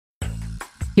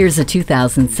Here's a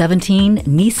 2017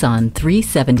 Nissan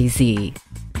 370Z.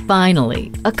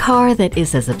 Finally, a car that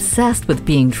is as obsessed with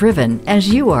being driven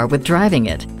as you are with driving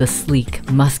it. The sleek,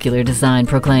 muscular design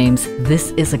proclaims, this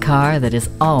is a car that is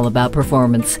all about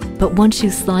performance. But once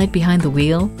you slide behind the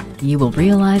wheel, you will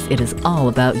realize it is all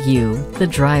about you, the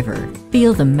driver.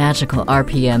 Feel the magical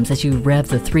RPMs as you rev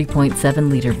the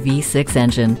 3.7-liter V6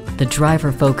 engine. The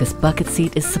driver-focused bucket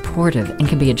seat is supportive and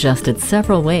can be adjusted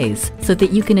several ways so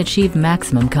that you can achieve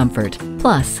maximum comfort.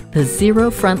 Plus, the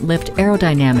zero front lift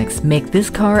aerodynamics make this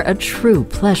car a true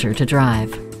pleasure to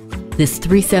drive. This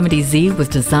 370Z was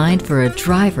designed for a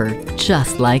driver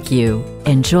just like you.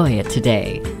 Enjoy it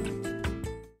today.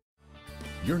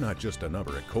 You're not just a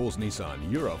number at Cowles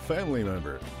Nissan, you're a family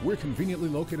member. We're conveniently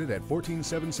located at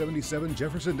 14777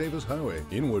 Jefferson Davis Highway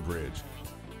in Woodbridge.